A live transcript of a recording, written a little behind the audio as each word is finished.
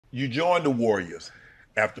You joined the Warriors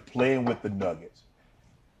after playing with the Nuggets.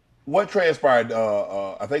 What transpired?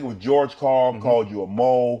 I think it was George Karl called you a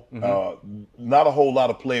mole. Not a whole lot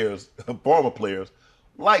of players, former players,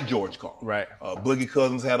 like George Karl. Right. Boogie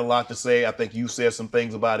Cousins had a lot to say. I think you said some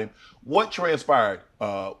things about him. What transpired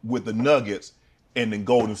with the Nuggets and then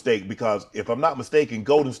Golden State? Because if I'm not mistaken,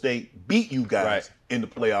 Golden State beat you guys in the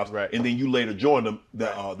playoffs, and then you later joined them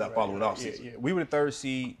that following offseason. Yeah. We were the third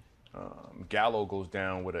seed. Gallo goes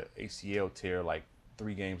down with an ACL tear, like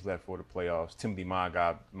 3 games left for the playoffs. Timothy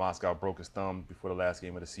Mozgov broke his thumb before the last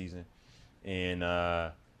game of the season, and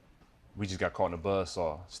we just got caught in a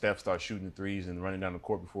buzzsaw. Steph started shooting the threes and running down the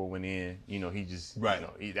court before it went in. You know, he just,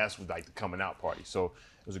 that's what, like, the coming out party. So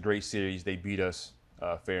it was a great series. They beat us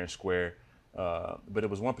fair and square. But it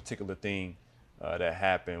was one particular thing that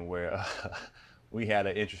happened where we had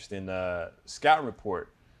an interesting scouting report,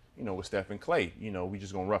 you know, with Steph and Clay. You know, we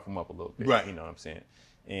just gonna rough them up a little bit. Right. You know what I'm saying?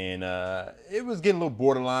 And it was getting a little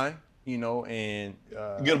borderline, you know, and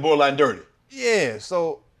getting borderline dirty. Yeah.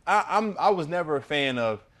 So I was never a fan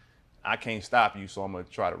of, I can't stop you, so I'm gonna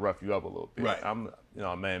try to rough you up a little bit. Right. You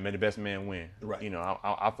know, man, may the best man win. Right. You know,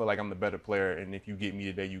 I feel like I'm the better player, and if you get me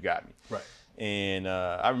today, you got me. Right. And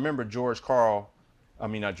I remember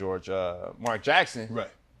Mark Jackson. Right.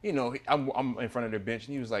 You know, I'm in front of the bench,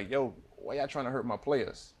 and he was like, "Yo, why y'all trying to hurt my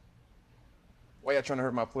players? Why y'all trying to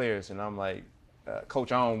hurt my players?" And I'm like,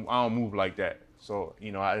 "Coach, I don't move like that. So,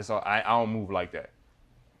 you know, I don't move like that."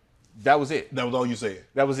 That was it. That was all you said.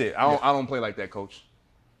 That was it. I don't play like that, Coach.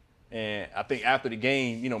 And I think after the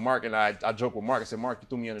game, you know, Mark and I joked with Mark. I said, "Mark, you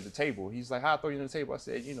threw me under the table." He's like, "How I throw you under the table?" I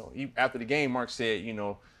said, "You know," after the game, Mark said, "You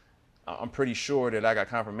know, I'm pretty sure that I got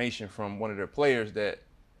confirmation from one of their players that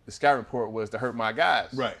the scout report was to hurt my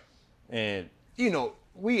guys." Right. And, you know,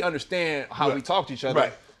 we understand how we talk to each other.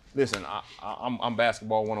 Right. Listen, I'm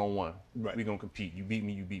basketball one-on-one. Right. We're going to compete. You beat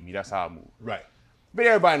me. That's how I move. Right. But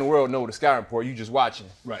everybody in the world know the scout report. You just watching.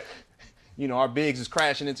 Right. You know, our bigs is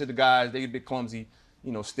crashing into the guys. They a bit clumsy.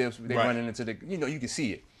 You know, stiffs. They running into the, you know, you can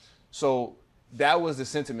see it. So that was the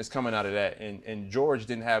sentiments coming out of that. And George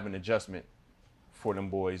didn't have an adjustment for them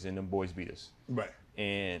boys, and them boys beat us. Right.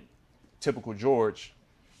 And typical George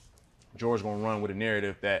gonna run with a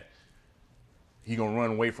narrative that he gonna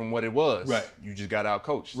run away from what it was. Right. You just got out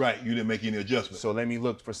coached. Right. You didn't make any adjustments. So let me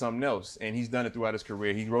look for something else. And he's done it throughout his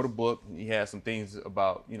career. He wrote a book. He has some things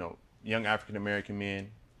about, you know, young African American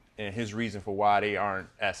men, and his reason for why they aren't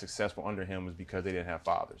as successful under him is because they didn't have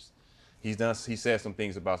fathers. He said some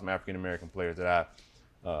things about some African American players that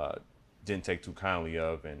I didn't take too kindly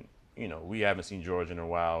of, and you know, we haven't seen George in a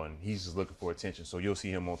while, and he's just looking for attention. So you'll see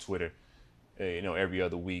him on Twitter, you know, every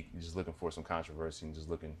other week, just looking for some controversy and just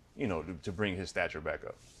looking, you know, to bring his stature back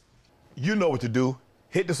up. You know what to do.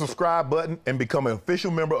 Hit the subscribe button and become an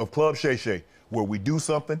official member of Club Shay Shay, where we do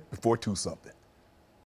something before two something.